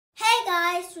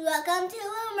guys, welcome to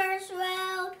Rumyr's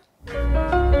World.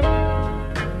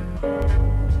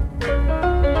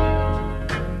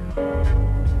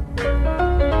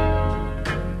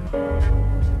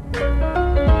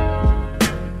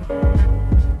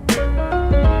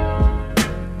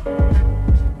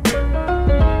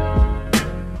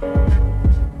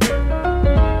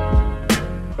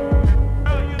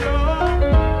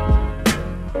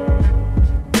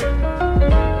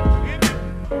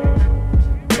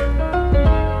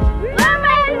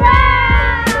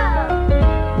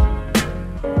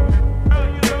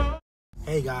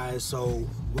 Hey guys, so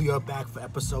we are back for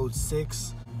episode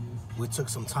 6. We took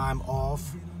some time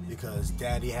off because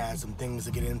Daddy had some things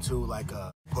to get into, like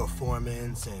a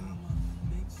performance and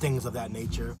things of that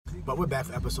nature. But we're back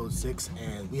for episode 6,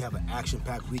 and we have an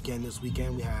action-packed weekend this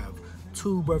weekend. We have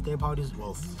 2 birthday parties,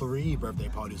 well, 3 birthday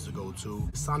parties to go to.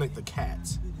 Sonic the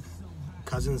Cat,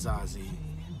 Cousin Zazie,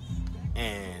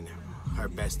 and her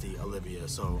bestie Olivia.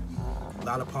 So a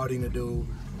lot of partying to do,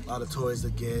 a lot of toys to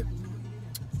get.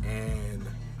 And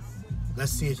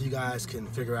let's see if you guys can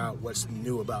figure out what's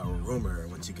new about Rumyr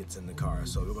when she gets in the car.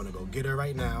 So we're gonna go get her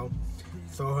right now,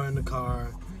 throw her in the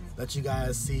car, let you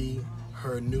guys see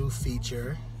her new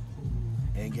feature,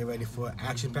 and get ready for an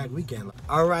action-packed weekend.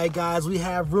 All right, guys, we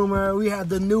have Rumyr. We have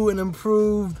the new and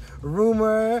improved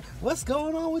Rumyr. What's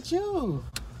going on with you?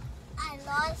 I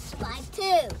lost my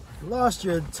tooth. Lost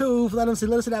your tooth. Let them see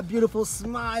that beautiful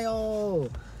smile.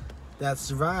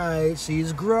 That's right,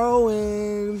 she's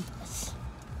growing.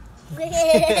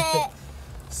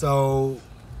 So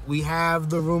we have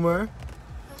the Rumyr.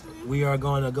 We are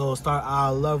going to go start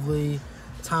our lovely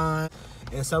time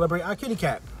and celebrate our kitty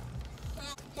cat.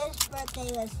 His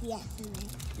birthday was yesterday.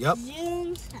 Yep.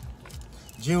 June 2nd.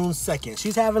 June 2nd.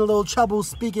 She's having a little trouble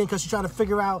speaking because she's trying to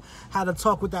figure out how to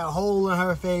talk with that hole in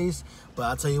her face. But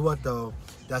I'll tell you what though,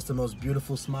 that's the most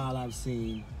beautiful smile I've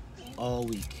seen all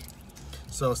week.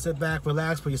 So sit back,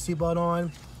 relax, put your seatbelt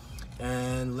on,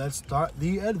 and let's start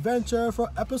the adventure for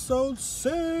episode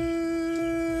 6.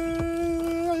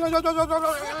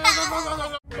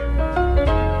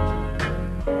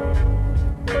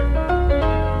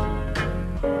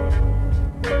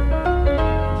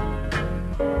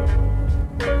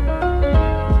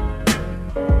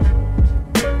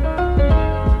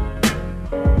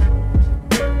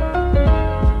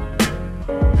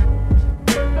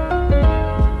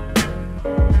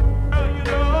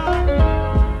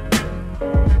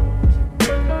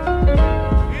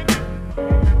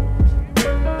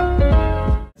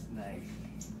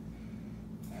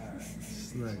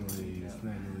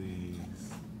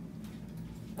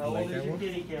 How old is your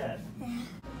kitty cat?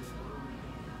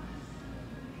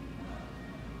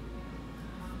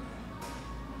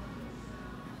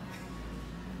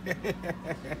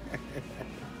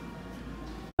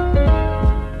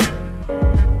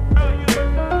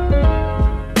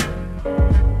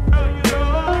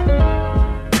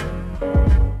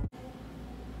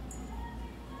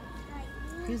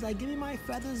 He's like, give me my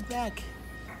feathers back.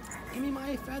 Give me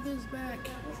my feathers back.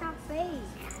 It's not fake.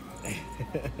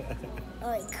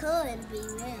 Oh, it could be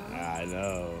real. I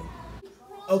know.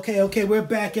 Okay, we're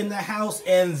back in the house,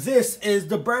 and this is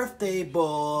the birthday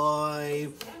boy.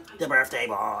 The birthday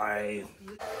boy.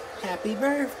 Happy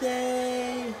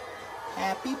birthday.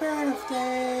 Happy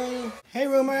birthday. Hey,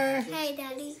 Rumyr. Hey,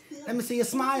 Daddy. Let me see your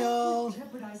smile.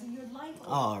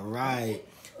 All right.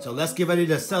 So let's get ready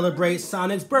to celebrate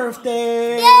Sonic's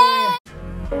birthday. Yeah!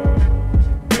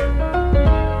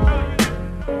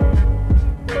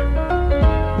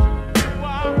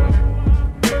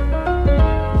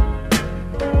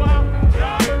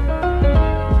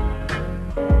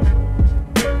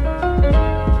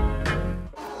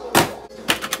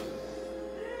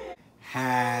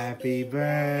 Happy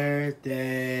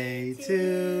birthday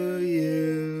to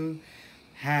you.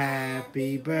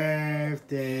 Happy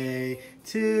birthday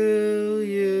to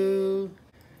you.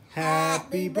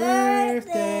 Happy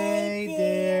birthday,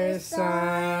 dear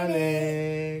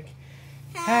Sonic.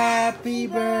 Happy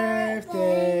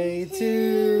birthday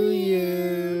to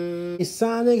you. Hey,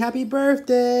 Sonic, happy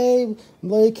birthday.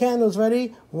 Blow your candles,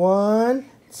 ready? 1,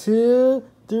 2,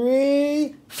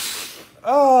 3.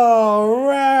 All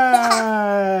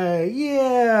right,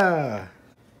 yeah.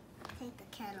 Take the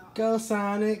cat off. Go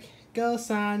Sonic, go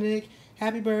Sonic.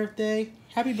 Happy birthday,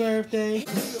 happy birthday.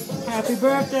 Happy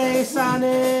birthday,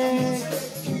 Sonic. I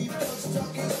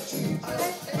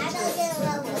don't get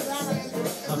along with Robert.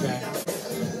 Okay.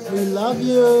 We love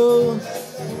you.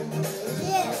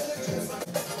 Yeah.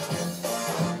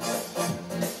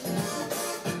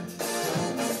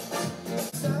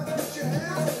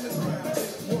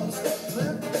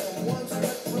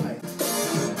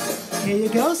 here you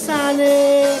go,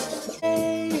 Sonic.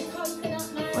 Hey.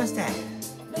 What's that?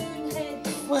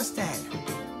 What's that?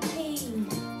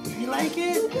 You like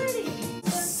it?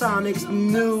 Sonic's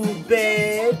new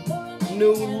bed,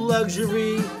 new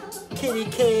luxury kitty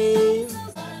cave.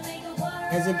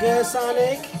 Is it good,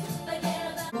 Sonic?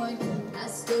 I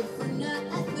stood for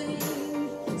nothing,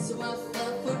 so I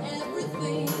fell for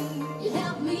everything. You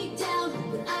held me down,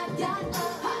 but I got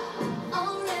up.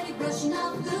 Already brushing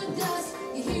off the dust.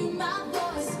 You hear my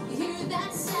voice, you hear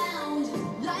that sound,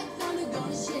 like thunder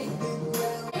gonna shake the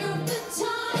ground. Feel the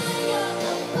tire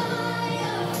of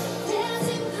fire,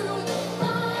 dancing through the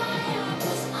fire.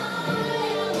 'Cause I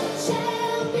am a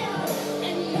champion,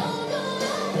 and you're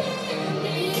gonna hear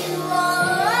me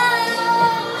roar.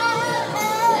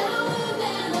 Louder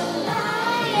than a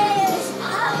lion, 'cause I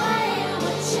am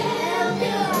a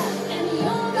champion, and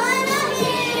you're gonna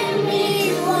hear me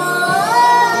roar.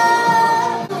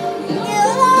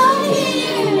 You're gonna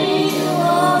hear me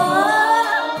roar.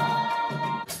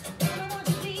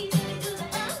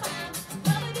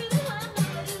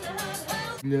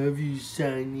 Love you,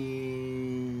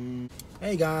 Sonny.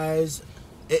 Hey guys,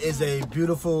 it is a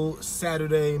beautiful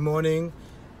Saturday morning,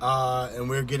 and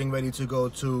we're getting ready to go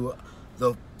to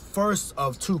the first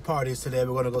of two parties today.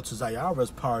 We're going to go to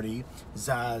Ziara's party,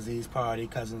 Zazi's party,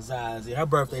 cousin Zazie. Her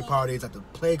birthday party is at the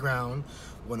playground.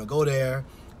 We're going to go there.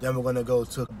 Then we're going to go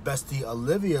to Bestie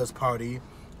Olivia's party.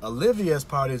 Olivia's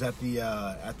party is at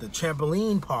the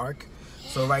trampoline park.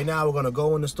 So right now we're going to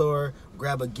go in the store,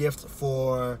 grab a gift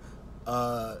for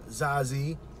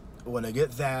Zazie. We're going to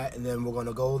get that, and then we're going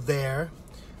to go there.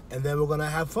 And then we're going to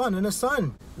have fun in the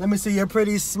sun. Let me see your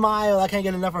pretty smile. I can't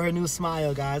get enough of her new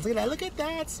smile, guys. Look at that. Look at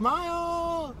that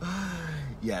smile.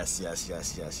 Yes, yes,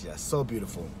 yes, yes, yes. So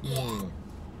beautiful. Mm.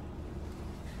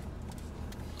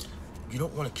 You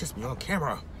don't want to kiss me on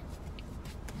camera.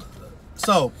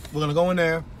 So, we're going to go in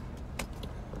there.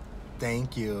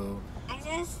 Thank you. I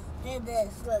just did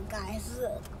this. Look, guys,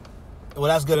 look. Well,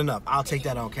 that's good enough. I'll take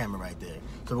that on camera right there.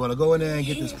 So we're going to go in there and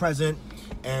get this present.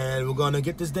 And we're going to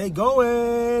get this day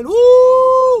going.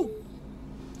 Woo!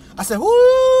 I said,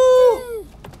 woo!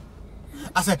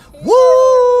 I said,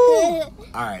 woo!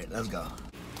 All right, let's go.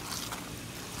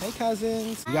 Hey,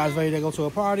 cousins. You guys ready to go to a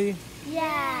party?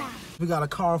 Yeah. We got a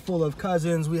car full of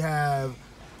cousins. We have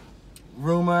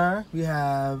Rumyr. We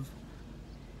have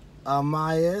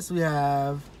Mayas. We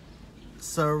have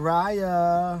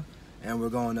Ziara. And we're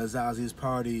going to Zazie's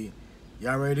party.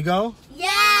 Y'all ready to go?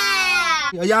 Yeah.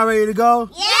 Are y'all ready to go?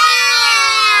 Yeah.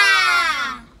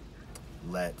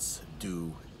 Let's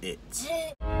do it.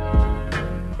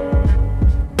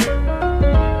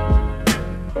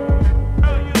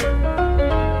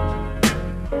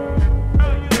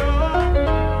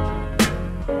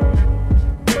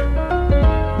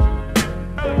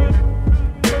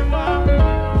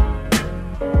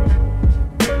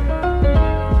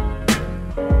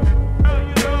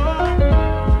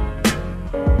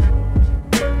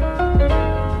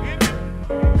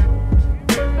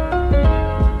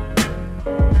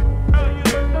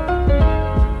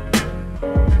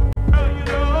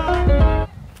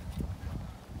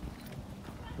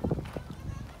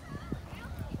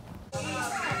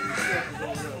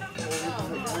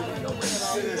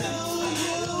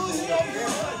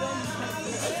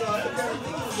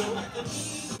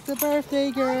 The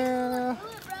birthday girl.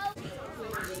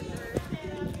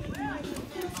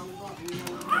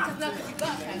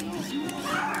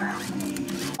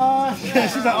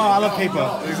 She's like, oh, I love paper.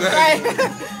 Exactly.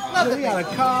 Look, we got a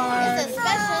card. It's a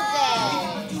special day.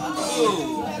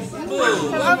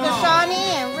 Uncle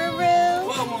Shawnee and Ruru.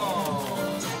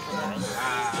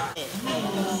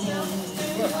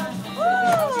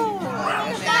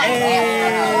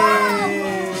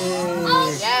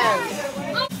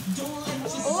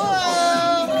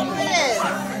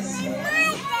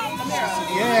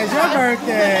 Yeah, it's your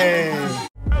birthday.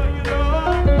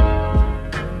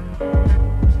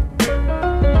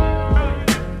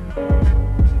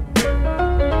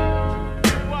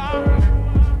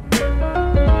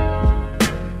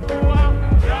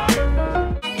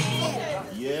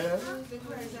 Yeah,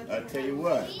 I tell you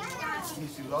what,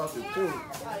 she lost it too.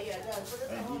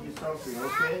 And give you something,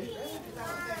 okay?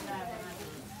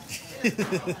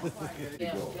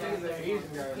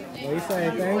 What you say?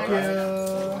 Thank you.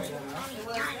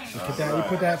 You put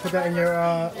that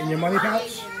in your money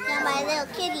pouch. Got my little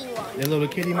kitty one. Your little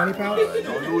kitty money pouch.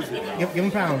 Don't lose it. Give him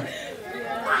a pound.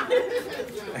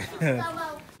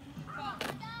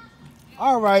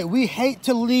 All right, we hate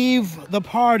to leave the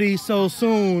party so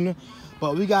soon,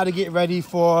 but we got to get ready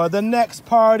for the next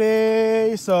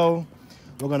party. So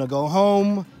we're gonna go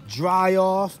home, dry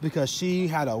off because she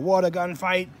had a water gun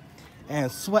fight.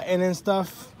 and sweating and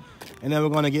stuff. And then we're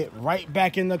gonna get right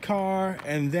back in the car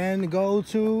and then go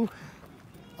to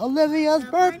Olivia's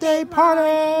birthday party.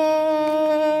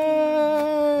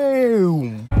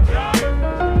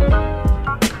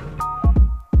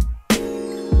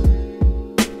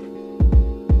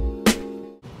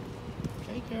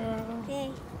 Okay, girl.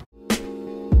 Okay.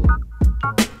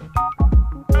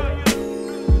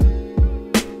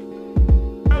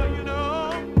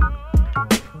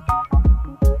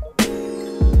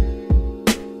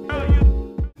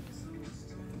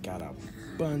 Got a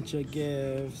bunch of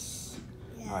gifts.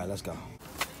 All right, let's go.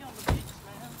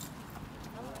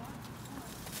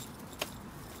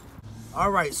 All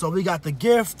right, so we got the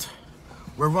gift.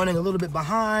 We're running a little bit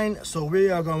behind, so we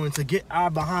are going to get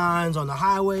our behinds on the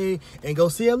highway and go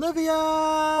see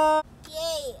Olivia.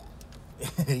 Yeah.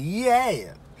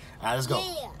 Yeah. All right, let's go.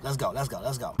 Yeah. Let's go. Let's go.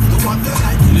 Let's go.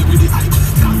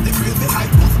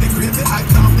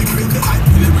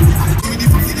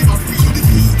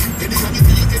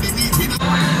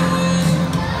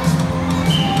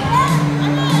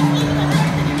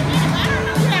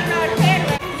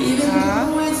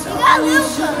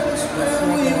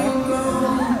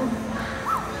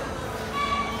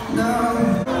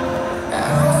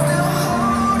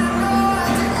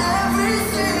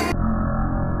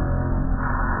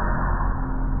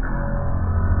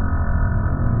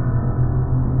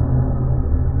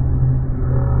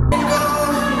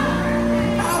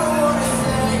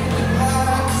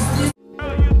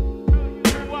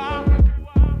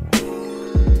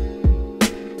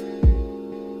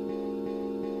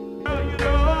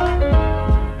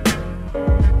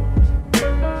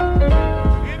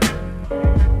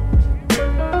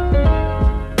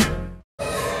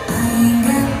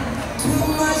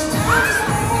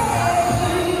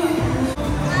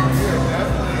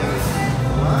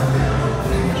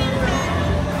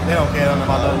 They don't care nothing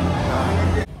about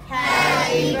that.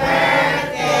 Happy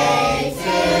birthday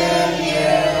to you.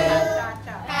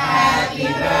 Happy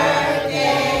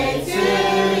birthday to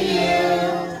you.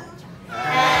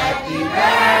 Happy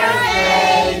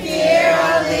birthday, dear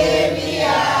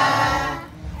Olivia.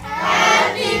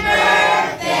 Happy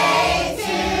birthday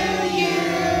to you.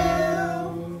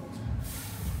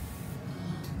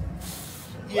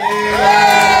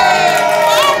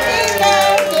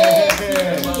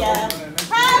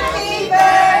 Happy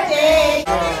birthday.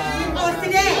 Oh, it's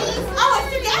today. Oh, it's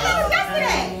today. I thought it was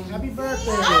yesterday. Happy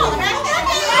birthday. Oh,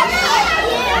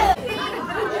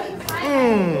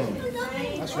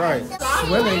 That's right.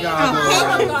 Swimming goggles.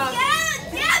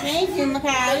 thank you,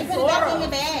 Makai. Put it back in your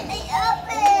bag.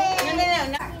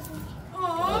 No.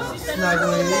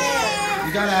 Snuggly.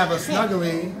 You gotta have a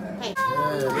snuggly.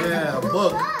 Yeah, a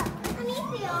book. Open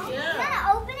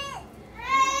it.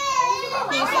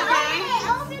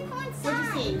 What'd you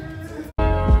see?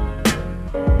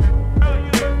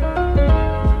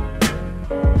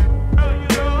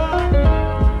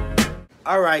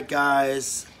 All right,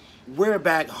 guys. We're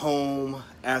back home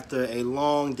after a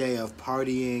long day of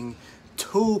partying.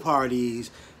 2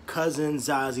 parties. Cousin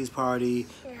Zazi's party.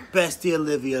 Bestie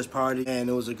Olivia's party. And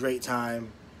it was a great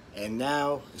time. And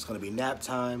now it's going to be nap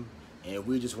time. And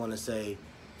we just want to say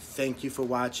thank you for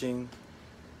watching.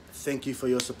 Thank you for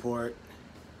your support.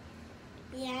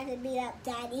 You had to beat up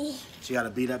Daddy. She got to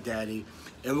beat up Daddy.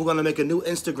 And we're going to make a new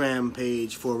Instagram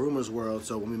page for Rumors World.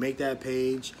 So when we make that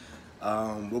page,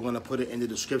 we're going to put it in the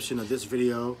description of this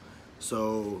video.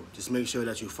 So just make sure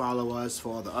that you follow us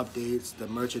for all the updates, the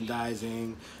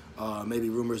merchandising, maybe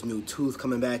Rumor's new tooth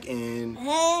coming back in,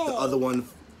 Hey. the other one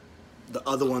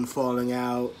falling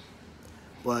out.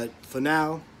 But for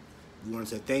now, we want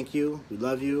to say thank you. We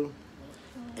love you.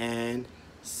 And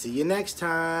see you next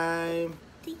time.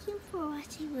 Thank you for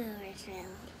watching Rumors World.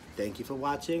 Thank you for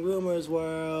watching Rumors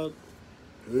World.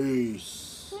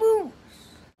 Peace.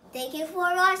 Thank you for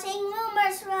watching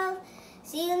Rumors World.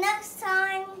 See you next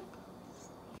time.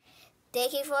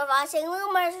 Thank you for watching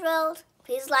Rumors World.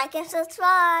 Please like and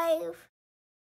subscribe.